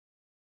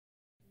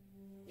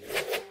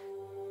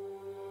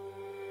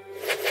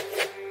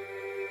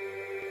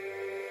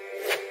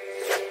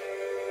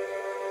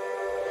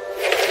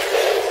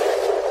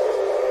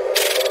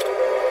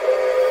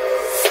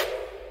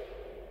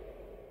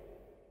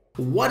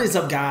What is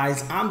up,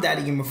 guys? I'm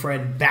Daddy Gamer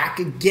Fred, back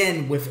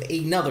again with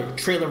another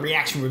trailer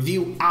reaction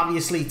review.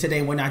 Obviously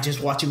today we're not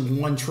just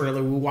watching one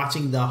trailer, we're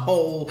watching the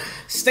whole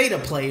state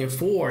of play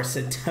for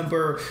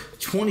September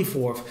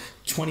 24th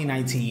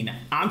 2019.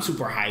 I'm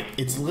super hyped.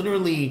 It's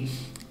literally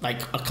like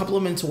a couple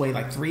of minutes away,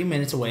 like 3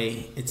 minutes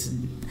away. It's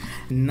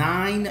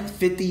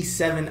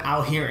 9:57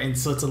 out here in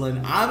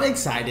Switzerland. I'm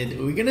excited.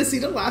 We're gonna see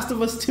The Last of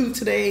Us 2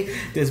 today.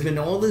 There's been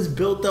all this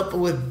built up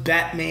with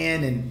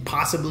Batman and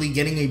possibly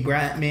getting a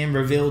Batman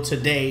reveal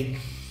today.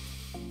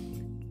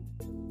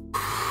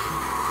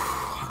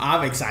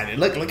 I'm excited.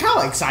 Look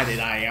how excited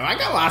I am. I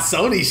got my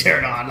Sony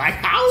shirt on. Like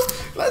how?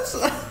 Let's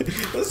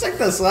take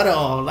the sweater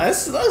on.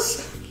 Let's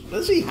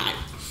be hyped.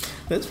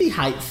 Let's be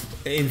hyped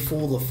in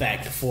full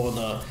effect for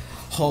the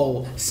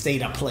whole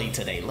state of play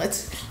today.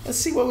 Let's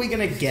see what we're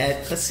gonna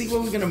get. Let's see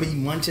what we're gonna be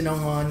munching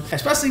on,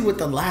 especially with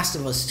The Last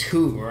of Us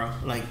 2, bro.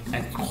 Like,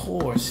 of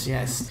course,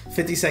 yes.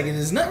 50 seconds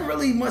is not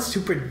really much to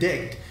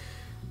predict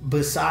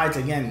besides,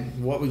 again,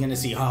 what we're gonna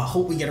see. I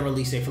hope we get a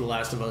release date for The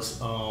Last of Us.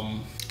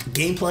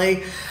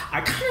 Gameplay,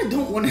 I kind of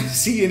don't want to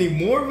see any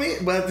more of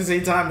it, but at the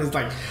same time, it's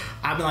like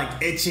I've been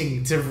like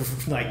itching to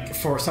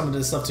for some of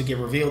this stuff to get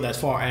revealed. As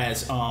far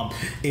as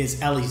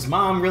is Ellie's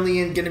mom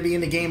really gonna be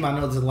in the game? I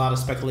know there's a lot of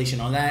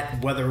speculation on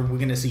that, whether we're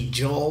gonna see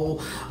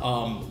Joel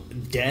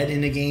dead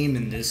in the game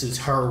and this is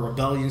her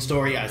rebellion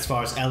story, as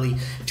far as Ellie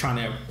trying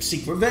to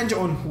seek revenge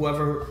on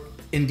whoever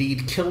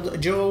indeed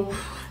killed Joel.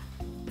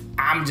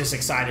 I'm just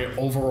excited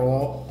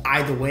overall.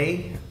 Either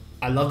way,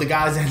 I love the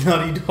guys at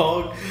Naughty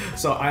Dog,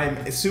 so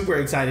I'm super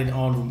excited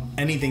on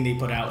anything they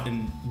put out,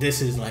 and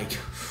this is like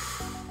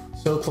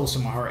so close to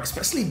my heart,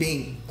 especially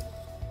being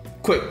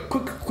quick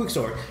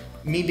story.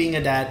 Me being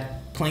a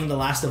dad, playing The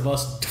Last of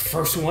Us, the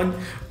first one,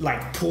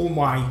 like pulled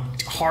my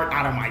heart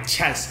out of my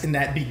chest in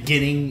that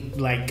beginning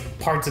like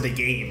parts of the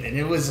game, and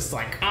it was just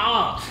like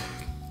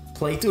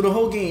played through the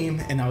whole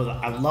game, and I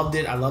loved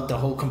it. I loved the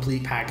whole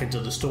complete package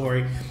of the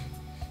story.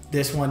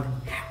 This one,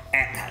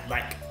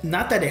 like,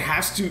 not that it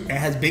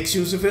has big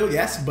shoes to fill,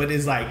 yes, but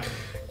it's like,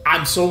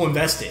 I'm so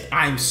invested.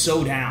 I'm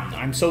so down.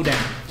 I'm so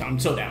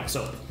down.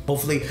 So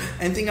hopefully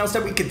anything else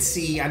that we could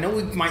see. I know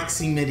we might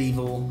see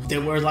Medieval. There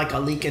was like a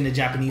leak in the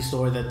Japanese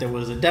store that there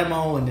was a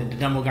demo and then the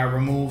demo got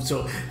removed,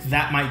 so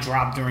that might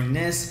drop during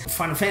this.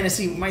 Final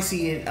Fantasy, we might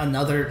see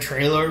another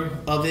trailer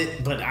of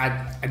it, but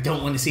I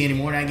don't want to see any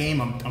more of that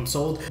game. I'm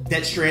sold.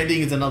 Death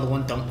Stranding is another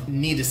one. Don't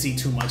need to see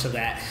too much of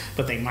that,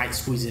 but they might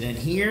squeeze it in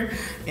here.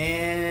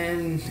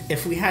 And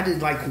if we had to,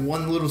 like,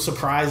 one little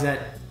surprise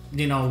that,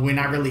 you know, we're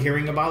not really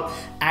hearing about,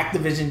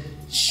 Activision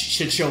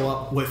should show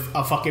up with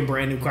a fucking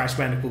brand new Crash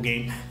Bandicoot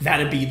game.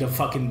 That'd be the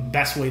fucking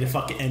best way to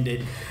fucking end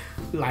it.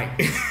 Like,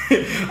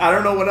 I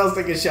don't know what else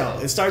they can show.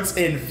 It starts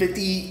in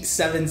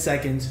 57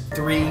 seconds.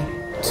 3,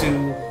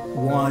 2,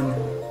 1,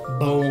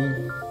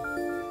 boom.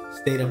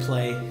 State of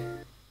play.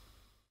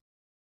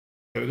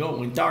 There we go. It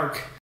went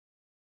dark.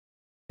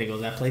 There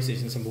goes that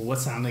PlayStation symbol. What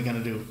sound are they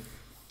gonna do?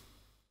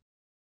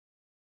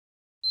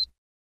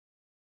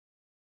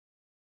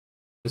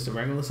 Just a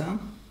regular sound?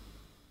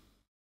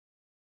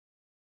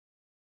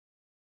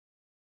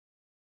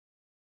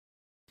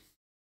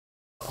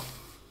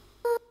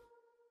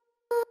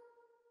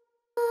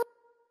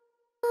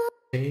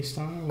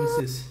 Star? What's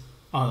this?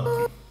 Oh,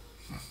 okay.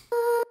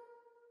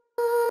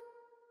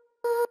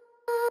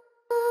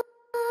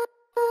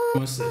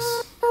 What's this?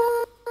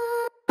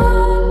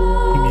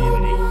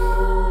 Humanity.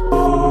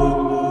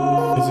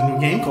 There's a new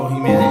game called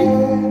Humanity.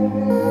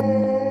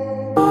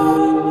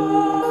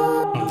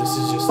 Oh, this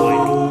is just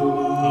like,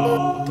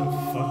 what the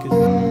fuck is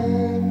that?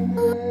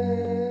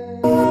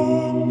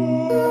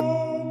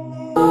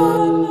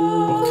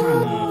 What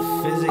kind of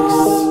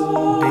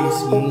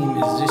physics-based game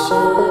is this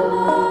shit?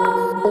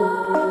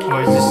 Or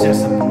is this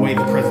just the way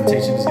the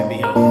presentation is gonna be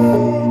held?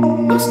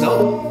 Looks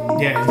dope.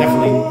 Yeah, it's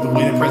definitely the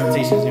way the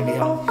presentation is gonna be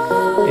held.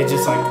 It's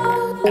just like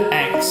an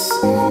X.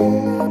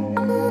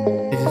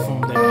 It just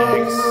formed an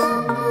X.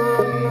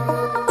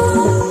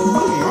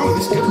 Oh,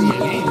 this could be a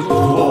game.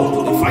 Whoa,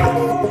 they're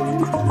fighting.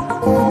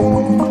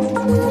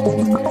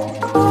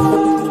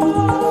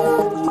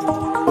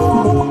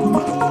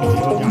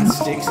 People got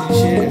sticks and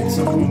shit, and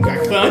some of them got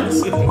guns.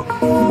 What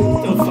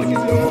the fuck is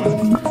going on?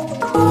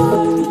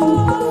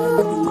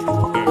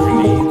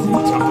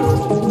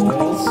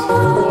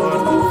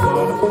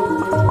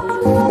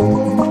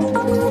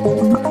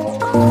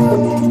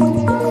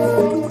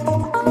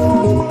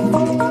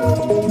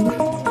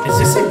 Is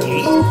this a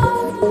game?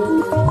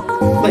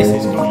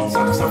 PlayStation, come on,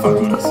 stop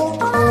fucking with us.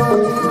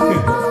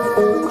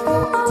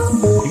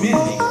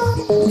 Humanity.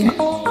 Okay.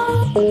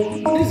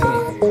 What is it?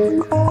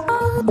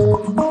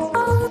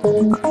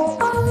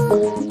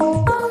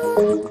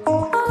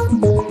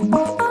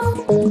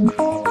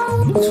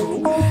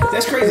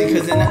 That's crazy,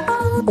 because then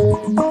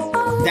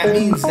that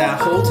means that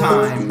whole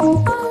time,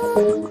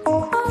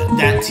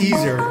 that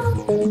teaser,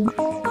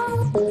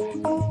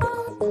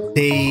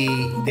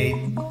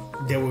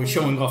 they were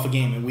showing off a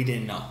game and we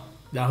didn't know.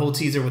 That whole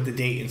teaser with the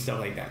date and stuff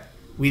like that,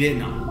 we didn't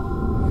know.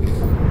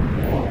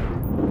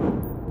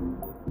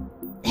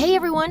 Hey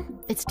everyone,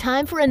 it's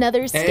time for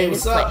another State of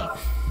Play.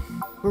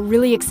 We're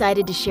really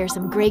excited to share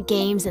some great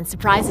games and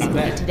surprises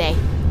with you today.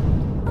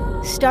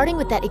 Starting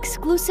with that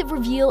exclusive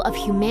reveal of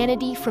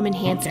humanity from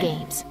Enhanced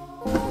Games.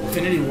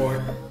 Infinity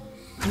Ward.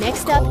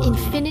 Next up,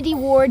 Infinity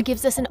Ward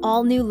gives us an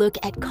all-new look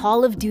at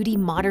Call of Duty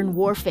Modern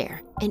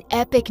Warfare, an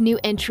epic new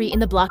entry in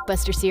the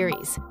blockbuster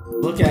series.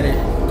 Look at it,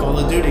 Call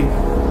of Duty.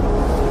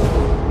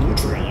 New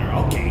trailer,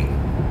 okay.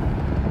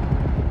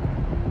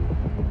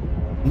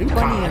 New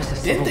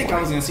COD. Didn't think I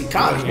was gonna see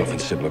COD. There's nothing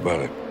simple about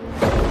it.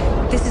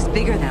 This is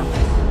bigger now.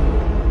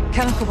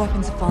 Chemical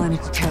weapons have fallen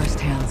into terrorist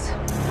hands.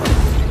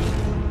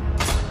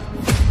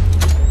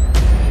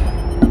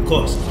 Of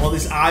course, all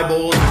these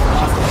eyeballs,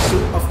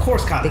 of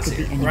course COD is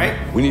here, right?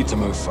 We need to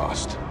move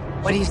fast.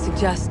 What do you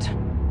suggest?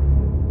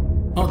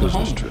 Oh, the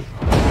Business home trip.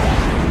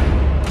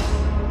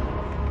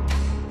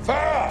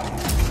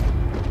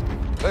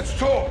 Farah! Let's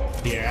talk.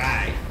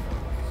 Yeah,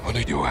 I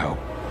need your help.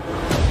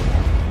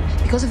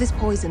 Because of this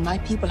poison, my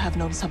people have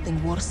known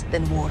something worse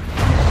than war.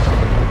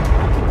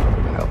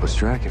 Help us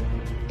track it.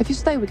 If you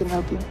stay, we can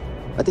help you.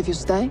 But if you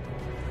stay,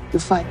 you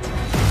fight.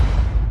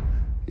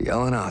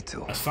 Yelling out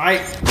to. let's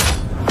fight.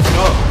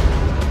 Go.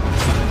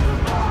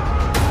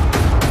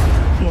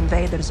 The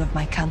invaders of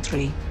my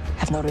country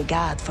have no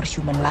regard for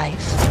human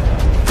life.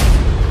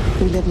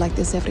 We live like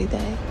this every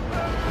day.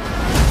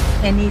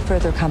 Any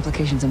further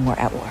complications and we're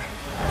at war.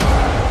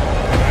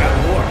 At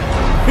war.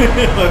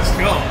 Let's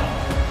go.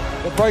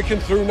 We're breaking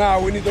through now.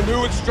 We need a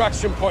new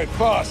extraction point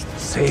fast.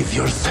 Save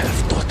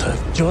yourself, daughter.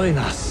 Join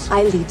us.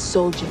 I lead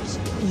soldiers.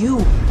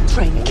 You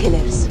train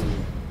killers.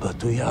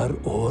 But we are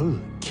all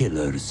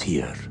killers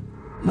here.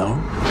 No?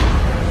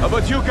 How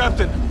about you,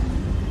 Captain?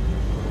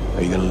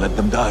 Are you gonna let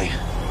them die?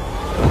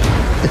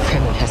 The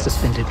Kremlin has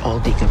suspended all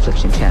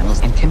deconfliction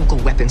channels, and chemical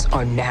weapons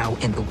are now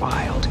in the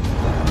wild.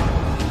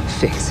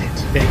 Fix it.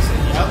 Fix it,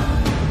 yep.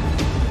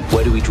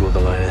 Where do we draw the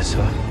line,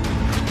 sir?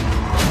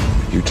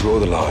 You draw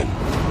the line.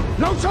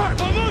 No time!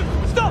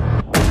 Stop!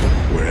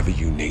 Wherever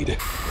you need it.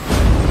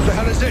 What the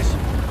hell is this?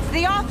 It's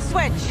the off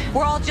switch.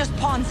 We're all just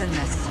pawns in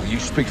this. You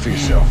speak for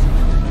yourself.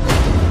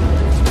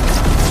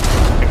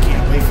 I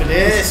can't wait for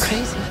this.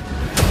 Crazy.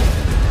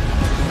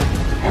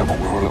 Yeah, but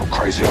we're a little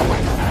crazy, aren't we?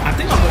 I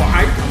think I'm more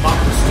hyped about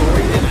the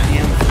story than I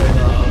am for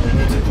the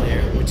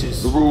multiplayer, which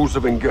is The rules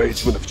of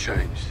engagement have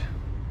changed.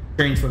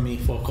 strange for me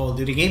for a Call of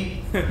Duty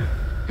game.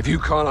 If you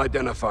can't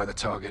identify the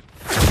target,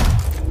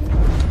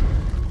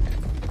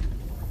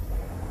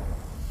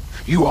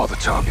 you are the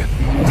target.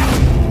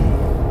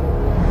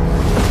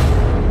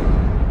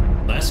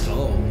 Let's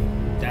go.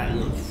 That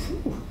looks.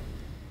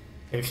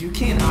 If you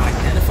can't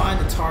identify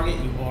the target,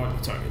 you are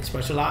the target.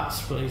 Special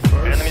ops, play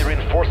first. Enemy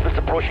reinforcements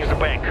approaching the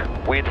bank.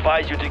 We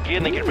advise you to get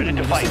in and get ready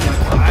to fight.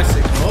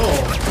 Classic.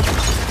 Oh.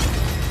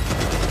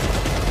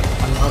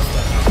 I love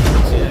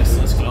that. Yes,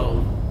 let's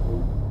go.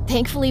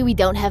 Thankfully, we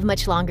don't have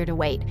much longer to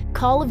wait.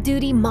 Call of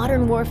Duty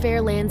Modern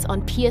Warfare lands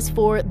on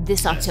PS4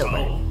 this October.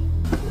 Let's go.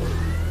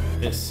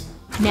 This.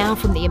 Now,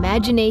 from the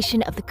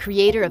imagination of the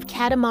creator of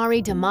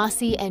Katamari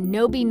Damacy and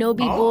Nobi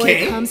Nobi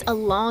Okay. Boy comes a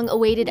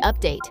long-awaited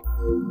update.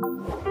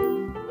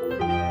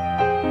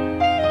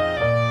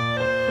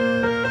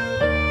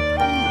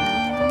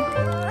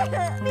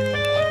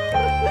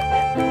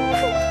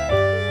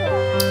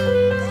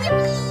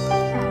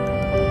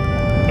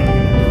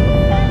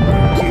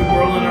 Keep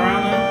rolling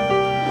around now.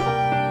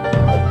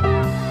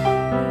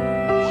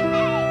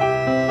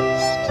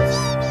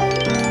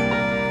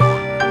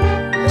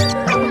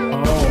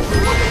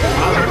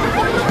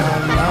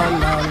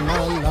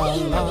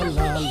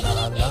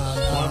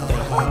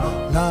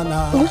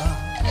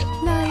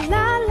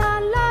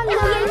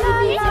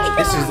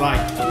 This is like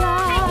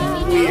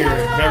weird,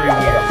 very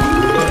weird.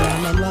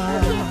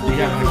 You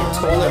got like a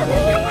toilet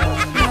bowl.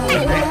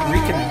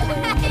 Reconnect.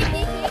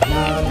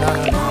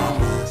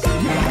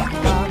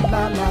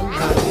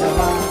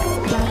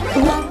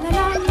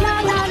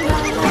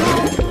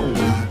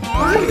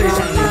 What are they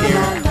trying to do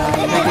here?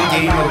 Make a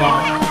game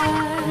about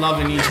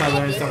loving each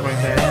other and stuff like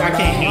that. I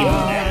can't hate on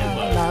that,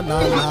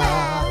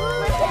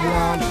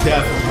 but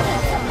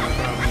definitely.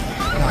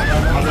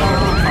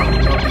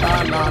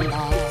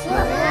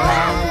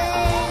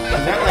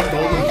 Is that like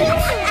Golden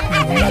Beach?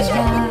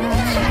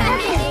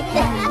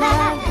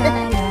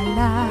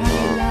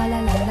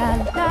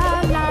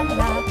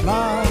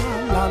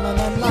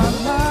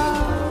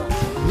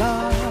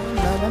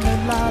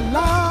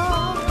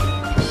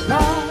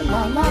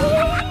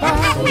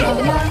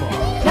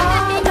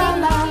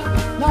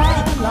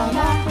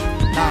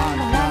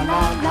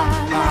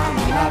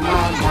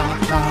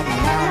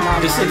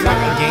 This looks like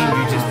a game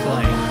you just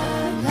play,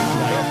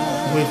 like,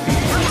 with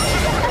people.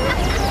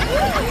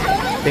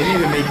 They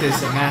need to make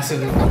this a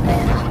massive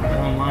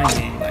online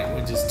game, like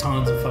with just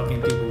tons of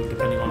fucking people,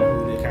 depending on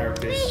who the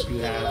characters you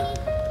have.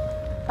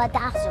 And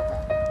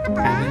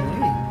then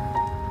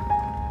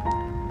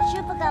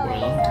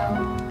wait.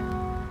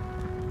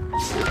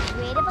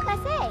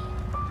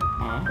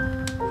 Huh?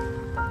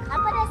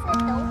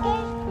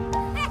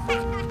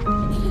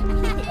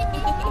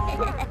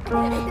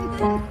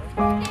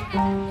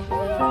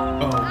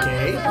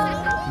 Okay.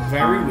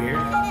 Very weird.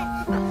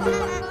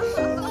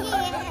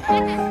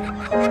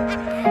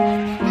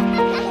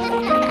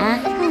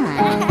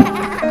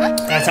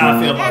 That's how I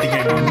feel about the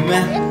game.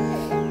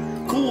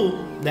 Meh. Cool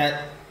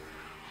that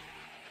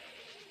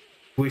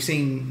we're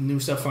seeing new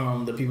stuff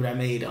from the people that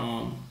made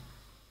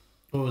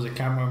what was it?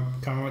 Can't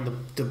remember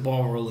the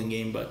ball rolling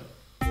game, but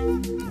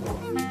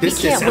We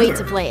can't wait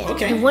to play it.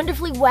 Okay. The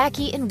wonderfully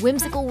wacky and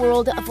whimsical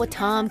world of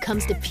Watam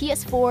comes to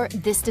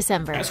PS4 this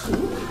December. That's cool.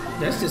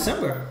 That's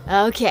December.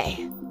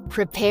 Okay.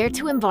 Prepare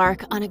to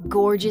embark on a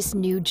gorgeous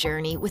new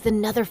journey with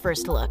another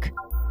first look.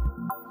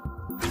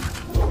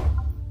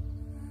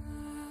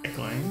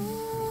 Okay.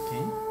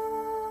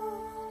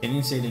 They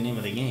didn't say the name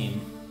of the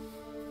game.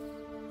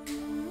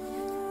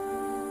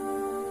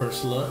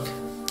 First look.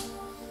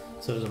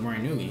 So it's a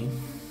brand new game.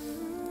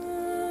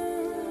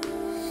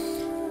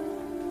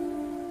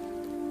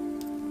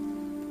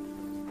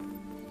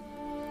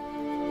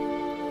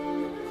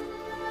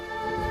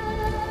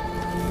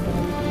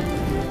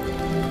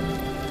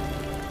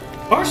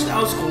 Art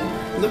style's cool.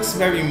 Looks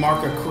very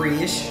Marker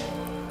Cree-ish.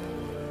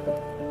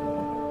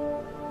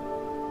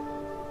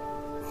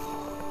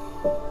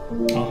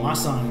 Oh, my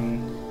son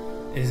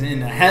is in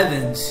the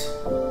heavens.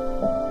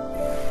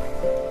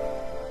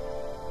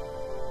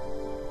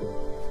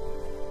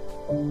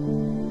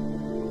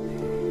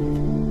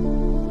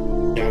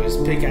 Got his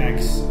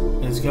pickaxe.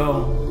 Let's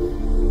go.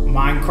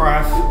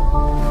 Minecraft.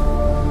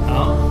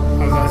 Oh,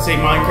 I was gonna say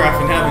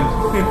Minecraft in heaven.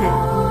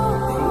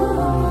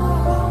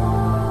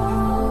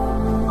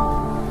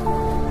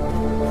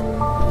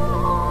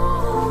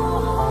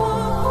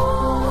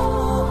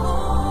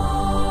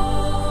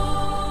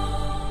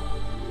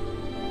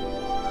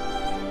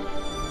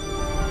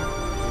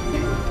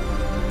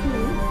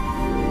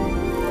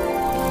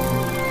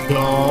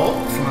 Go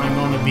climb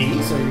on the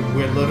bee, so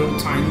we're little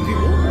tiny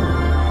people.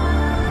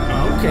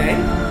 Okay.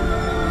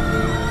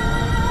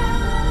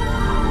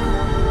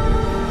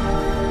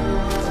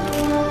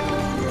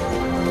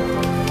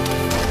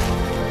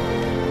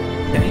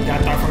 Okay, got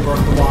that from Breath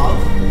of the Wild.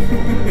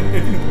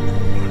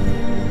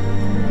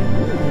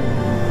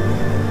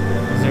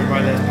 Is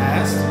everybody that's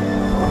passed?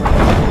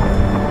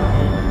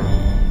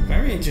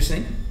 Very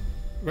interesting.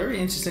 Very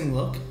interesting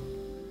look.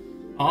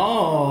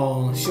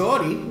 Oh,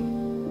 shorty.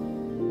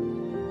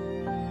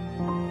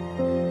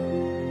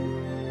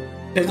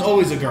 There's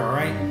always a girl,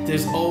 right?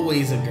 There's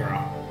always a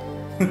girl.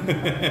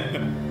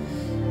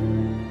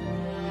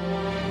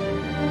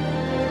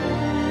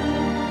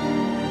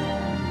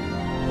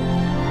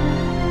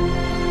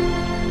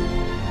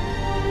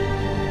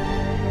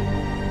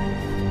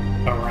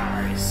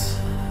 Arise.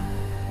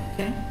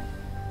 Okay.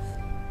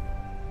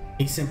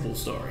 A simple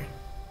story.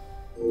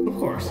 Of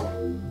course.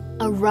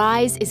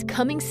 Arise is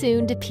coming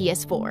soon to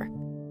PS4.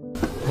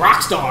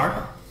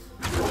 Rockstar.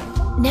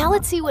 Now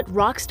let's see what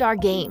Rockstar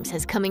Games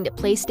has coming to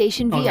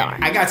PlayStation VR.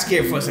 Okay, I got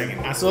scared for a second.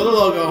 I saw the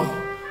logo.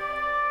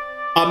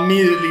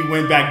 Immediately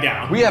went back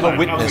down. We have a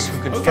witness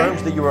who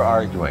confirms that you were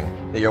arguing,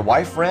 that your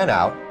wife ran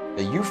out,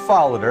 that you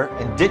followed her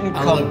and didn't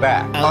come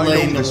back. I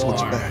know this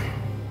looks bad,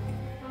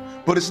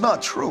 but it's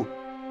not true.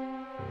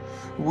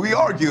 We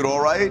argued, all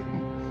right?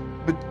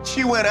 But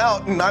she went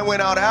out and I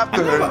went out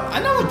after her. I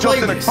never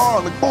jumped in a car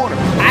on the corner.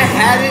 I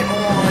had it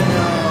on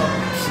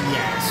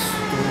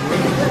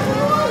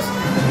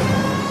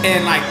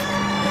and like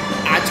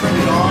I turned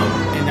it on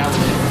and that was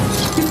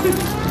it.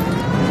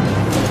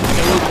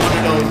 It was one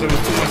of those, there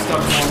was too much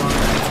stuff going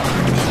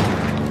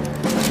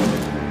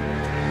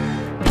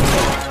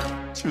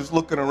on. She was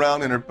looking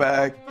around in her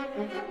bag.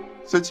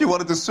 Said she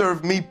wanted to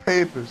serve me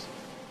papers.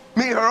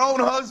 Me, her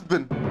own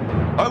husband.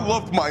 I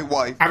loved my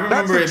wife. I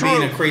remember it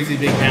being a crazy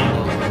big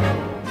download.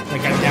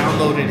 Like I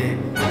downloaded it.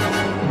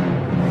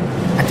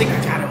 I think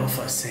I got it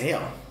for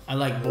sale. I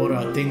like bought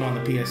a thing on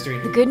the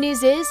PS3. The good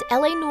news is,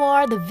 LA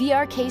Noire, the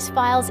VR case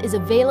files, is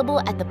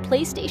available at the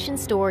PlayStation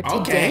Store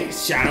today. Okay,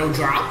 Shadow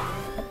Drop.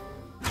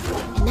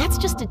 And that's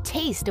just a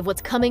taste of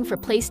what's coming for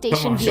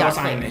PlayStation VR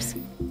players.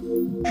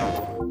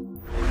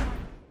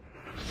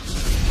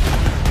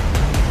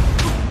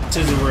 This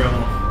is real.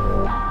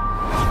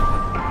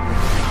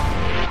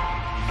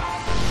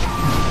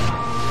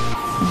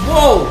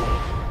 Whoa!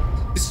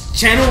 This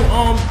channel,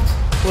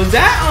 was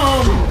that,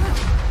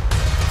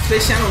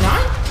 Space Channel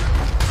 9?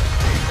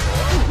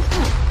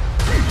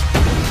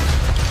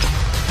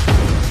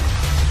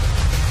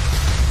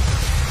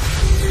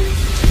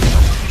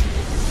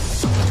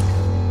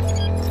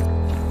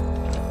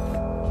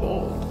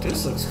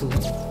 This looks cool.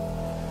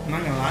 I'm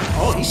not gonna lie.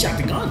 Oh, he shot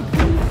the gun.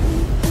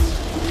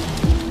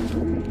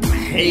 I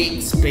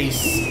hate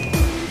space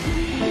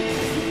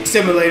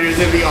simulators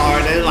in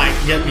VR. They like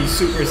get me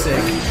super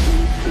sick.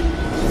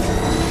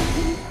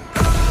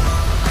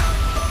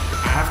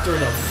 After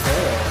the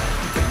fall.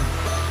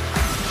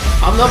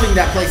 I'm loving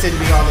that PlayStation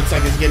VR looks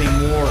like it's getting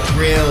more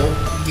real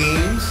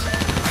games.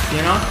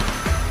 You know?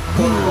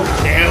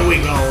 There we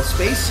go.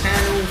 Space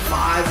Channel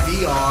 5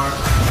 VR.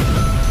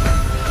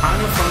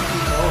 Kind of funky.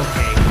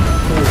 Okay.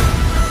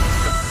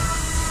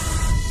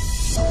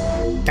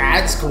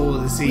 That's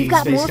cool to see. We've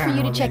got Space more for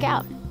you to Channel check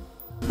out.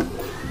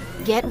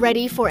 Get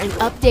ready for an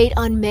update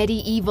on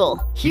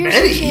Medieval. Here's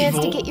your chance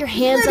to get your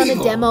hands on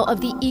a demo of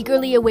the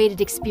eagerly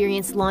awaited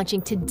experience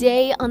launching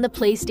today on the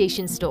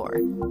PlayStation Store.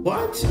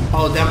 What?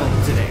 Oh, demo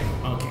today.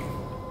 Okay.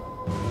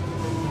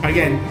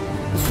 Again,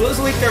 this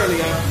was leaked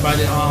earlier by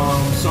the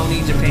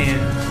Sony Japan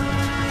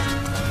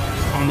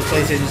on the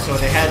PlayStation Store.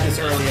 They had this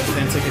earlier, but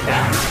then took it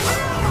down.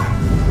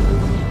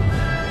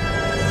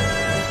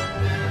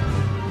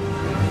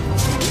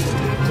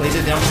 Play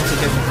the demo to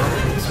get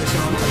the switch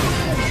on.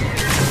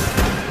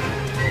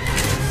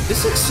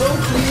 This looks so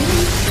clean,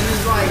 and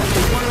it's like,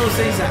 it's one of those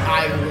things that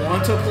I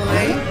want to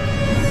play,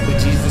 but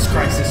Jesus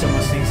Christ, there's so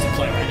much things to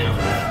play right now.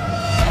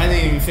 I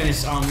didn't even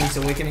finish Link's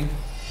Awakening.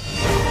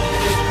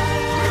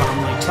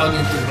 I'm like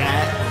tugging through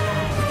that.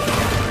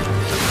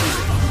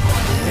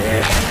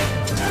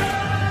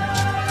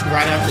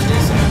 Right after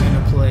this, I'm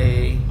gonna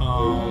play,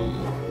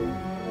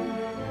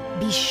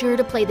 Be sure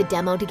to play the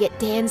demo to get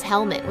Dan's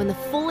helmet when the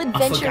full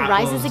adventure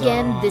rises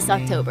again this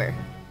October.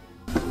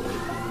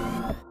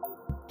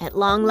 At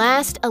long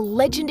last, a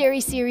legendary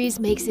series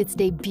makes its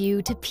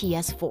debut to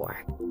PS4.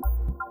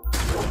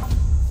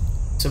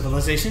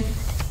 Civilization?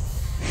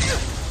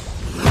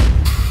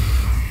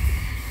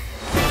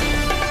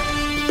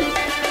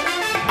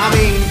 I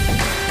mean,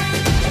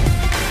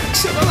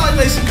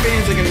 Civilization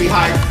fans are gonna be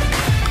hyped.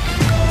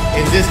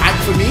 Is this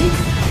hype for me?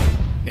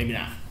 Maybe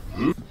not.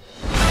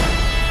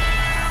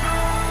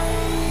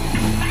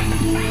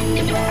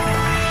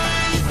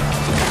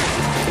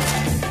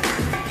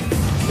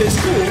 It's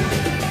cool.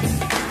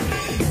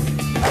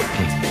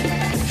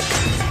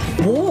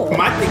 Whoa.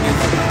 My thing is,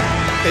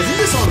 isn't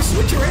this on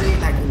Switch already?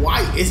 Like,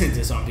 why isn't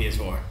this on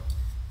PS4?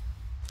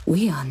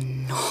 We are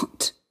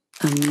not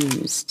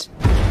amused.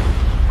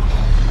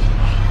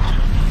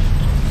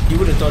 You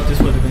would have thought this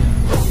would have been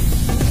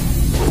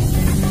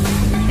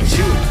a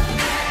shoot.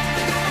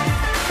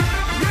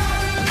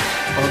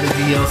 All the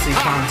DLC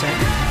content.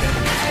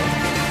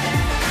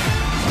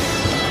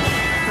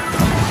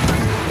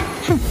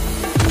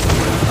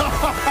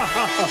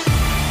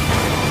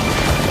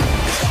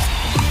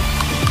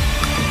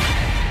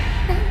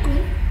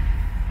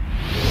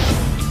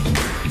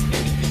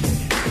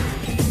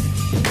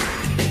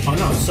 Oh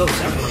no, it's so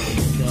separated.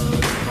 The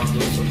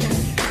bundles, okay.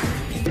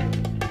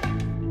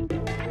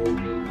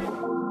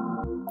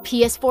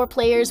 PS4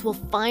 players will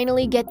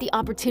finally get the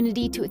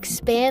opportunity to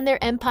expand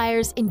their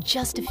empires in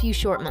just a few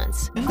short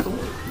months.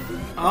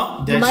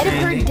 Oh, you might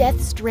have heard Death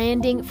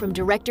Stranding from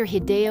director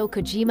Hideo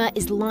Kojima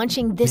is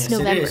launching this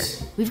November.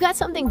 We've got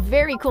something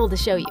very cool to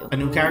show you. A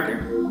new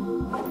character?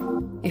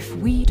 If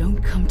we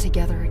don't come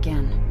together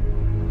again,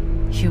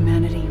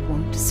 humanity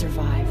won't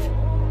survive.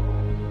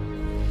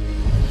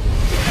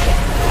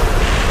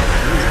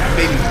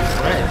 Baby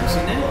Fred, you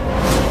seen that?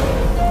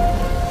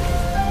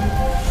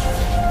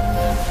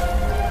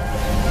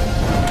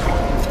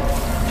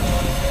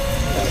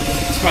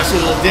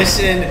 Special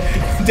edition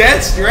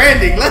Death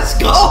Stranding. Let's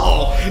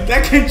go!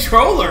 That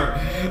controller.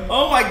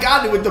 Oh my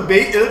god, with the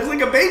baby, it looks like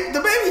the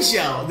baby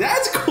shell.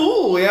 That's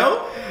cool,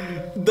 yo.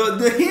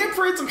 The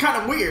handprints are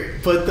kind of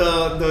weird, but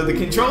the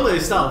controller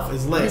itself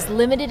is lit. This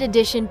limited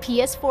edition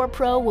PS4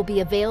 Pro will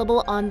be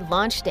available on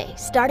launch day,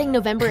 starting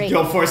November 8th.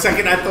 Yo, for a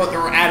second I thought they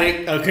were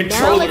adding a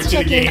controller to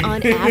the game. Now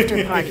let's check in on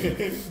After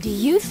Party. Do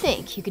you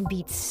think you can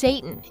beat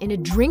Satan in a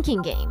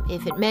drinking game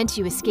if it meant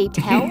you escaped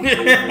hell?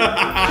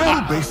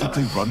 Hell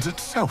basically runs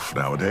itself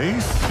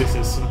nowadays.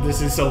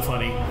 This is so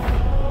funny.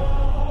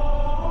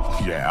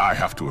 Yeah, I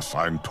have to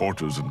assign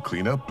tortures and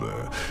cleanup,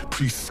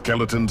 priest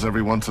skeletons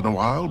every once in a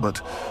while, but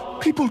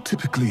people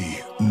typically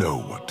know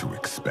what to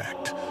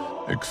expect.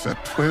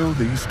 Except, well,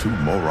 these two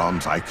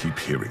morons I keep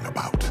hearing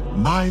about.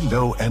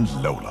 Milo and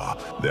Lola.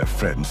 They're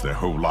friends their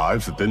whole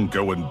lives that then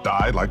go and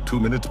die like 2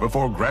 minutes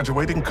before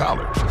graduating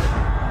college.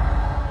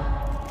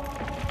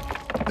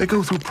 They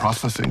go through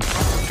processing,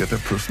 get their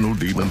personal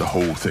demon, the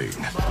whole thing.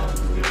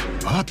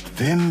 But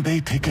then they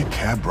take a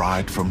cab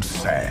ride from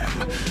Sam,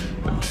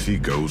 and she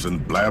goes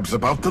and blabs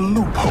about the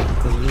loophole.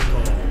 The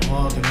loophole.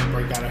 Oh, they're gonna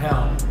break out of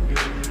hell.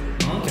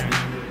 Okay.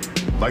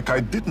 Like I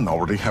didn't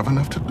already have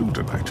enough to do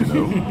tonight, you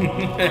know?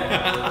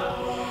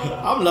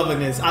 I'm loving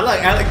this. I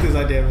like this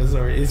idea of a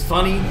story. It's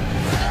funny.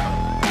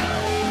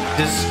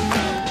 Just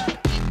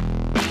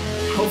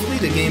hopefully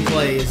the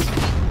gameplay is.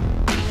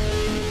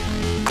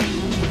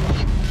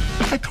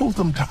 I told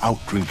them to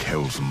outdrink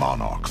Hell's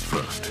monarchs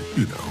first.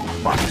 You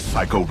know, my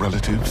psycho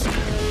relatives.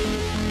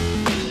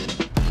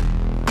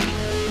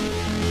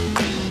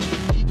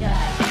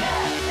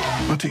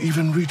 But to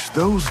even reach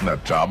those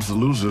nut jobs, the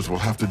losers will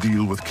have to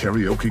deal with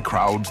karaoke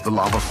crowds, the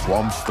lava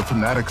swamps, the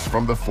fanatics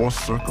from the Force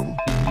Circle.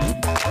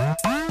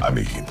 I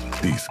mean,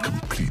 these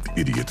complete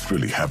idiots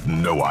really have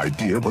no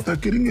idea what they're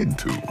getting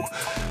into.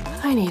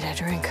 I need a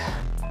drink.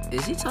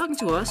 Is he talking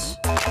to us?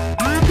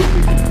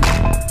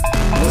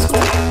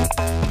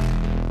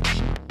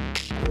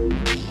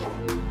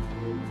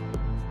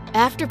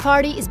 After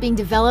Party is being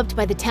developed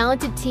by the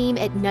talented team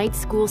at Night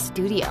School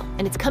Studio,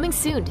 and it's coming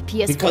soon to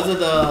PS4. Because of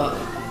the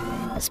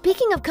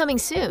Speaking of coming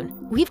soon,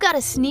 we've got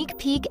a sneak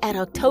peek at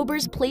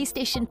October's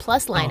PlayStation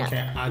Plus lineup.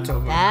 Okay,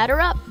 October. Batter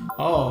up.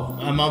 Oh,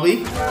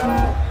 MLB?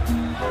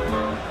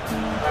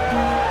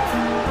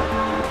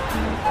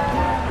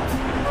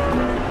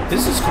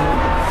 This is cool.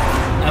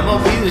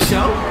 MLB The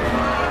Show?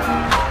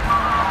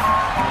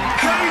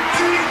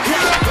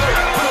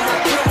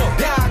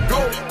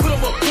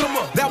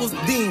 That was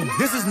then,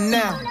 this is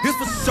now, this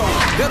for sure,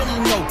 let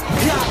them know.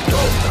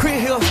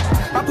 Crib here,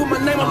 I put my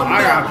name on the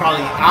map.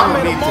 I'm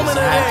gonna make this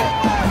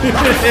happen.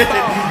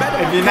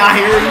 If you're not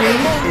hearing me,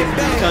 it's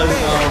because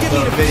of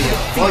the video.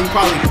 Well, you're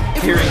probably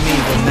hearing me,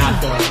 but not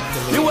the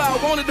video. You're where I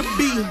wanted to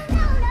be.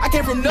 I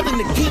came from nothing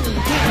to keep.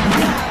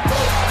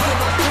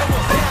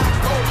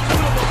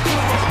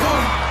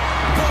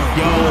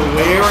 Yo,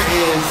 where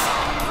is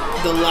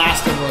The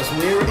Last of Us?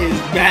 Where is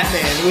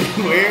Batman?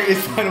 Where is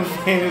Final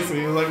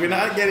Fantasy? Like, we're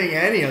not getting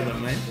any of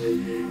them,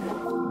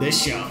 man.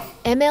 This show.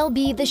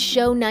 MLB The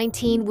Show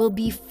 19 will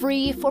be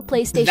free for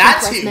PlayStation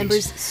Plus huge.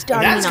 members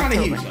starting in October. That's kind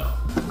of huge, though.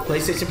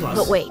 PlayStation Plus.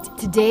 But wait,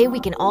 today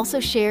we can also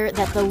share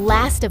that The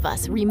Last of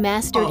Us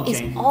Remastered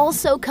is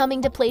also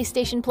coming to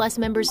PlayStation Plus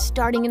members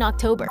starting in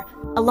October,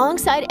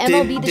 alongside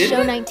MLB The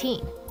Show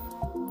 19.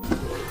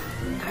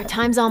 Our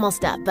time's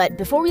almost up, but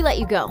before we let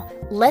you go,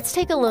 let's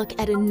take a look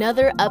at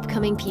another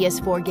upcoming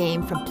PS4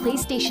 game from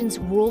PlayStation's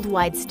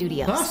worldwide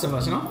studios. Last of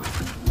Us, no?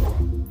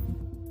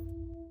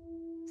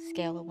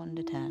 Scale of 1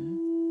 to 10.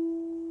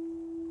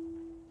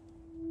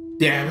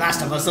 Yeah,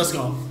 Last of Us, let's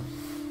go.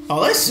 Oh,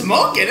 let's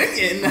smoke it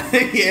again.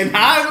 Getting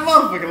high as a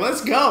motherfucker.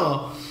 Let's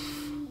go.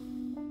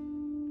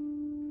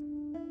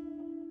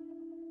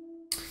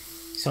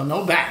 So,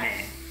 no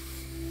Batman.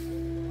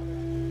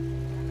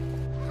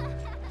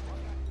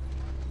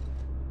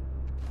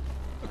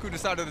 Look who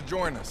decided to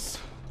join us.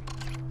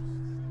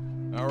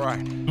 All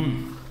right.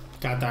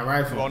 Got that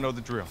rifle. You all know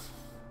the drill.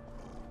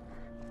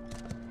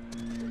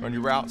 Run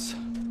your routes.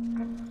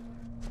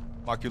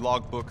 Mark your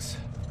logbooks.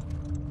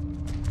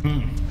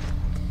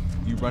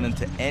 You run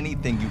into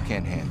anything you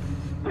can't handle.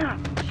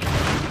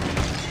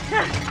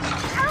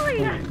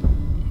 Elliot!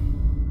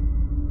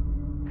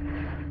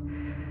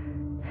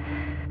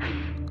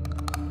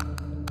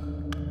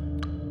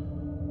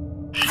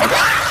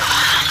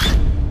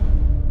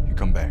 You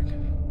come back.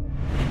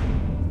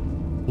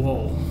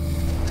 Whoa.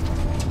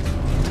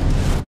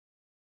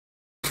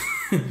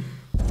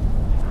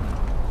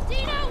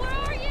 Tito, where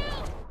are you?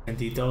 And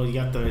Tito,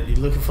 you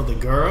looking for the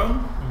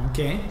girl?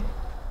 Okay.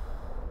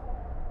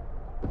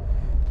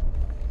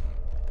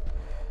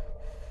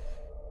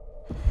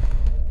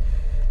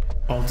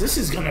 Oh, this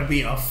is gonna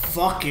be a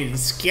fucking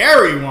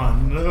scary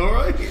one,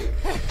 alright?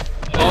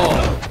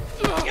 Oh.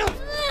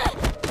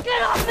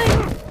 Get off me!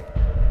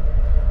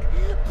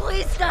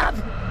 Please stop!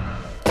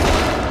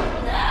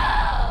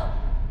 No!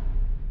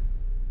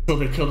 So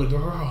they killed the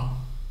girl.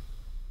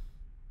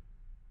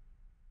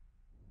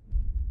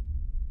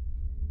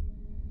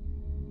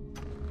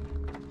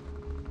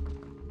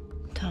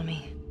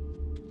 Tommy,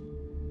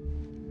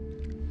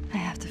 I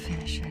have to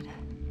finish it.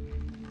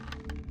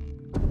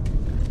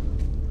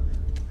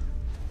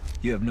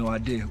 You have no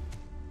idea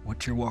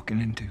what you're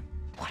walking into.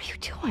 What are you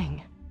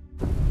doing?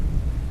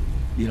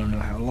 You don't know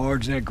how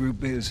large that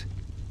group is,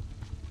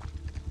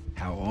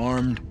 how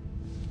armed.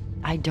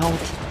 I don't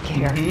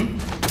care.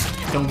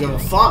 Don't give a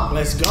fuck.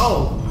 Let's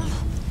go.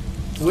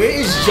 Where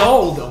is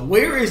Joel, though?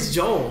 Where is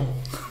Joel?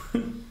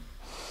 You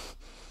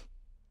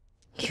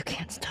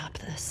can't stop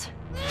this.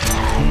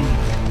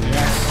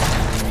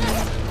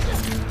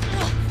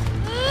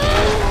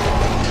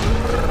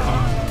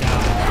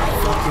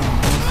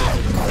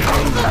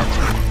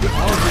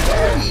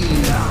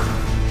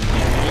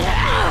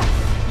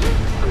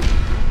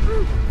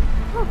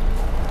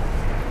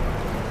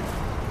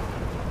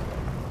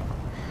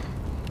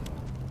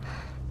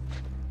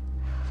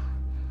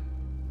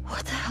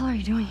 What the hell are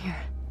you doing here?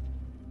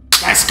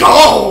 Let's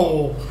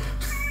go!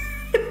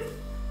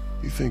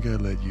 You think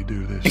I'd let you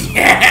do this?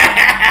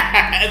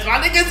 Yes! My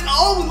nigga's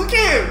home! Look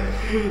at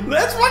him!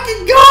 Let's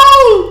fucking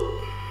go!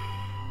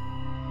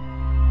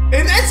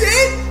 And that's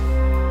it?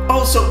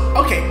 Oh, so,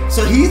 okay,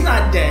 so he's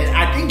not dead.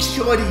 I think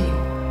Shorty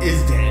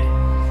is dead.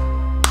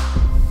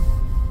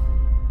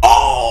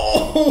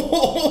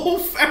 Oh!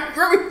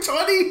 February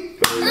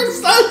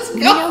 21st, let's go!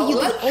 We know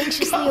you've been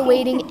anxiously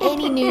awaiting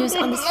any news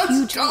on this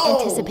hugely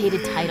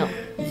anticipated title.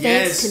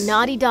 Thanks to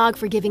Naughty Dog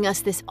for giving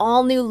us this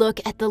all-new look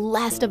at The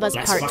Last of Us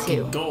Part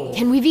 2. Go.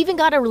 And we've even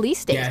got a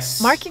release date. Yes.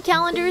 Mark your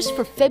calendars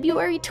for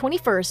February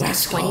 21st,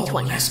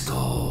 2020. Let's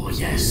go.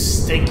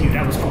 Yes. Thank you.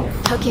 That was cool.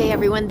 Okay,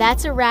 everyone,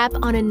 that's a wrap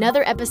on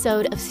another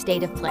episode of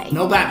State of Play.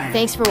 No Batman.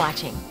 Thanks for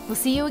watching. We'll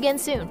see you again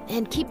soon.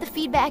 And keep the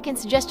feedback and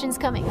suggestions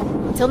coming.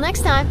 Until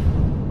next time.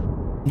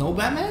 No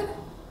Batman?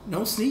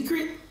 No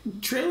secret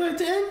trailer at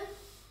the end?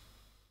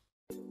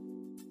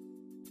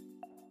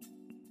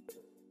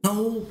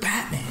 No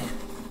Batman.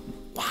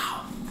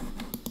 Wow.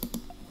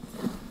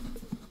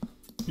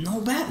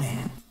 No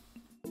Batman.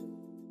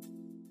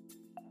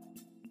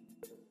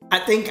 I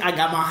think I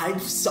got my hype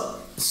so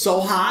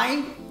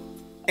high,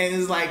 and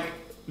it's like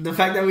the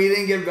fact that we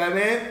didn't get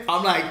Batman,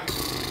 I'm like,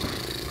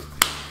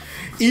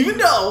 even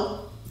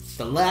though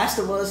The Last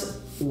of Us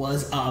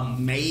was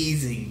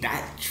amazing,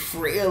 that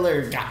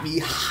trailer got me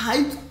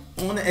hyped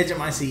on the edge of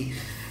my seat.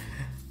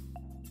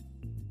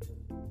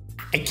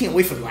 I can't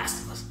wait for The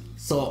Last of Us.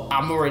 So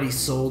I'm already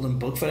sold and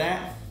booked for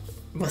that.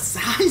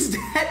 Besides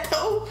that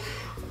though,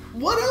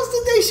 what else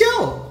did they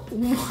show?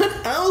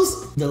 What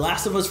else? The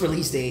Last of Us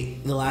release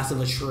date, The Last of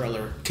Us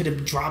trailer could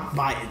have dropped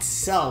by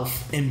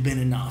itself and been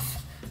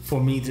enough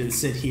for me to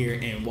sit here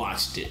and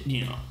watch it,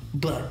 you know.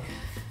 But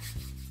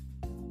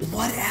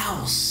what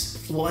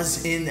else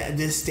was in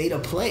this state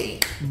of play?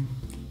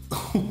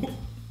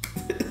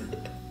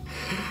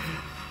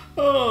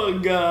 Oh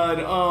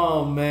God,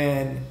 oh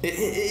man,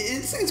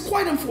 it's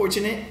quite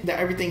unfortunate that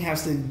everything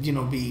has to, you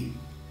know, be,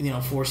 you know,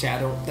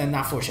 foreshadowed,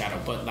 not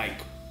foreshadowed, but like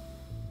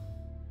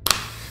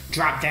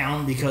drop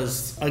down,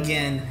 because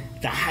again,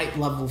 the hype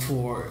level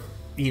for,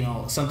 you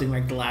know, something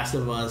like The Last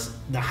of Us,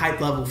 the hype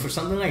level for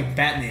something like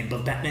Batman,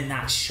 but Batman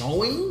not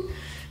showing,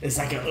 it's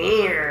like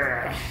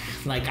a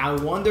like I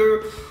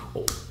wonder.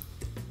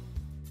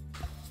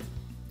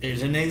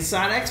 There's an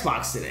Inside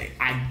Xbox today.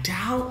 I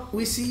doubt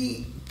we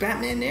see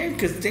Batman there,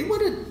 because they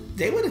would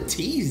have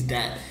teased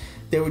that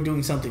they were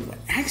doing something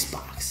with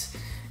Xbox.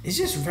 It's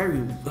just very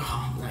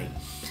like,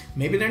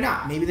 maybe they're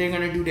not. Maybe they're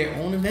gonna do their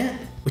own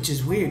event, which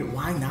is weird.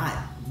 Why not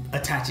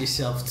attach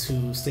yourself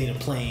to State of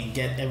Play and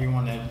get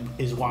everyone that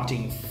is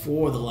watching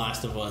for The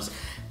Last of Us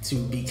to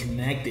be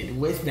connected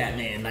with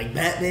Batman, like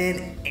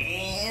Batman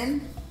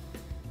and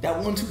that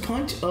 1-2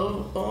 punch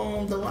of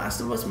The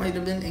Last of Us might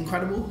have been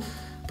incredible.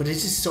 But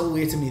it's just so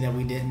weird to me that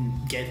we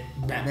didn't get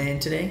Batman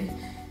today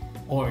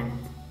or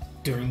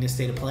during this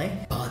State of Play.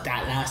 But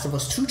that Last of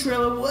Us 2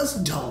 trailer was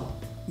dope.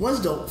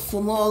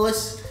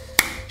 Flawless.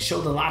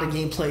 Showed a lot of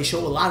gameplay.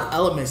 Showed a lot of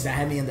elements that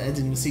had me on the edge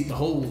of the seat. The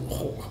whole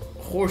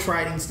horse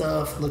riding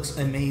stuff looks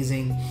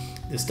amazing.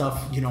 The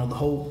stuff, you know, the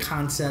whole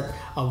concept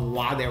of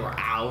why they were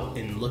out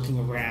and looking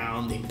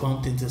around. They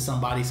bumped into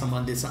somebody.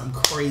 Someone did something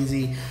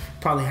crazy.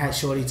 Probably had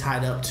Shorty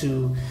tied up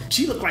too.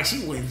 She looked like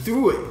she went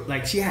through it.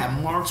 Like she had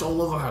marks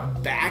all over her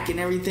back and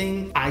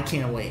everything. I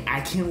can't wait.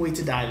 I can't wait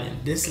to dive in.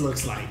 This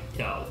looks like,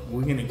 yo,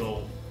 we're gonna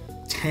go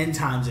 10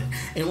 times in.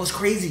 And what's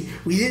crazy,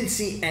 we didn't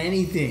see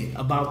anything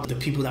about the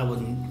people that would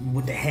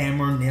with the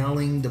hammer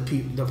nailing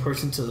the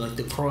person to like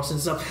the cross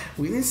and stuff.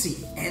 We didn't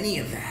see any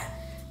of that.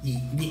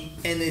 And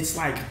it's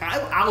like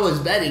I was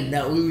betting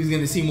that we was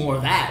gonna see more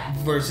of that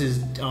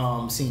versus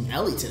seeing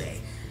Ellie today.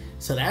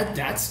 So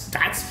that's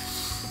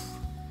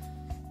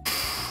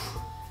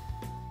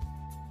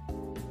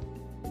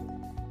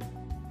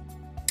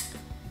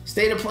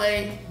State of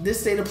Play. This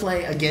State of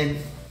Play again.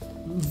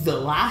 The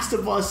Last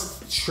of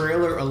Us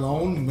trailer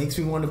alone makes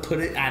me want to put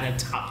it at a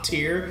top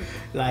tier,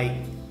 like,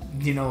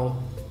 you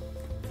know,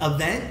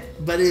 event,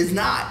 but it's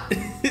not.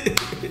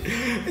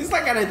 It's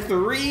like at a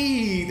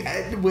 3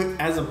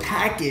 as a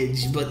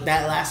package, but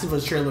that Last of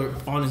Us trailer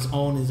on its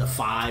own is a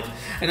 5.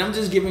 And I'm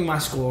just giving my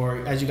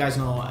score. As you guys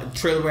know, a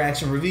trailer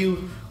reaction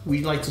review,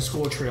 we like to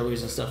score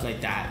trailers and stuff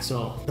like that.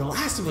 So the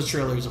Last of Us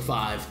trailer is a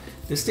 5.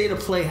 The State of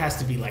Play has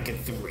to be like a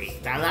 3.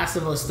 That Last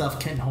of Us stuff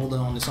can hold it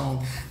on its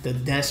own. The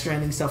Death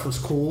Stranding stuff was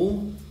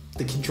cool.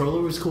 The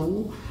controller was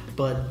cool,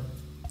 but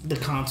the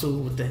console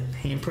with the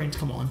handprint,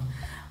 come on.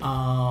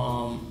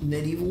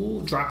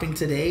 Medieval dropping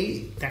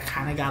today, that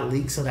kind of got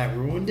leaked, so that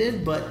ruined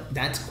it, but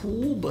that's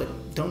cool.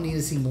 But don't need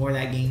to see more of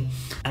that game.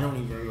 I don't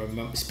even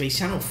remember. Space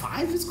Channel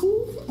 5 is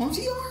cool on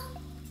VR,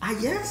 I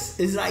guess.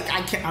 It's like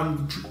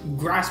I'm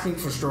grasping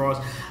for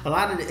straws. A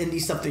lot of the indie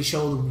stuff they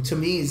showed to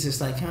me is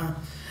just like,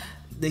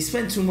 they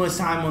spent too much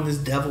time on this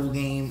devil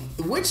game,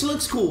 which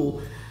looks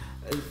cool,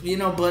 you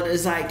know, but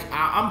it's like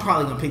I'm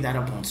probably gonna pick that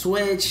up on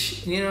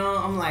Switch, you know.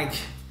 I'm like,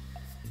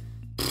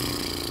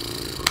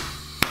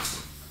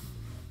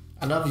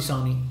 I love you,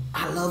 Sony.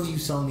 I love you,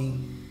 Sony.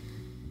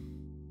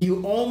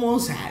 You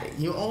almost had it.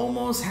 You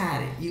almost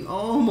had it. You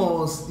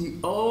almost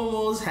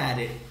had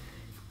it.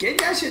 Get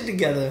that shit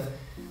together.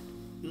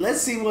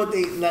 Let's see what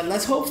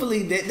let's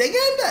hopefully they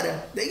get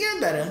better. They get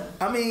better.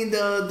 I mean,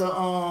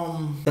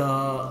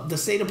 the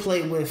State of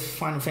Play with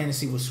Final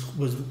Fantasy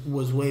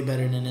was way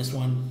better than this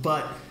one,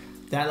 but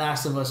that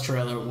Last of Us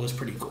trailer was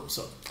pretty cool.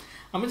 So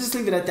I'm gonna just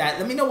leave it at that.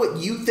 Let me know what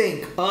you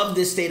think of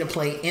this State of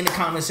Play in the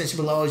comment section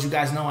below. As you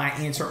guys know, I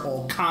answer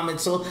all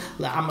comments, so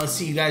I'm gonna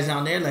see you guys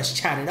down there. Let's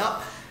chat it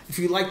up. If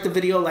you like the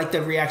video, like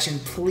the reaction,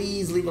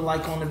 please leave a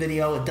like on the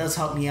video. It does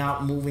help me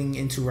out moving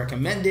into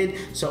recommended,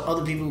 so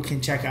other people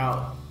can check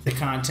out the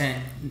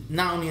content,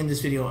 not only in this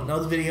video, and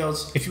other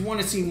videos. If you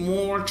want to see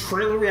more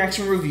trailer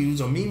reaction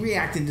reviews or me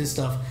reacting to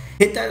stuff,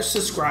 hit that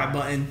subscribe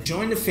button,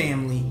 join the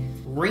family,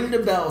 ring the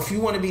bell if you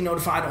want to be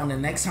notified on the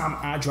next time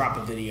I drop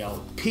a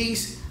video.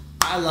 Peace.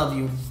 I love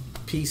you.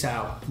 Peace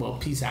out. Well,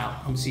 peace out.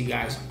 I'm gonna see you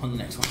guys on the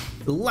next one.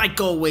 Like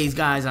always,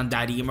 guys, I'm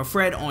Daddy Gamer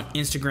Fred on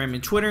Instagram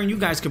and Twitter, and you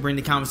guys can bring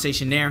the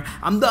conversation there.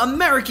 I'm the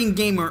American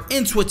Gamer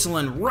in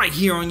Switzerland right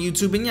here on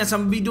YouTube, and yes,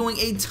 I'm gonna be doing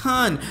a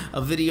ton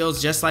of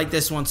videos just like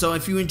this one. So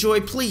if you enjoy,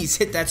 please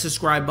hit that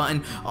subscribe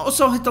button.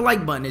 Also hit the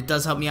like button. It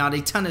does help me out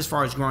a ton as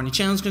far as growing the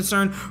channel is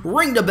concerned.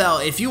 Ring the bell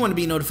if you want to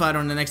be notified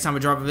on the next time I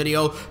drop a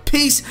video.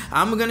 Peace.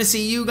 I'm gonna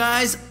see you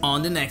guys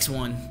on the next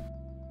one.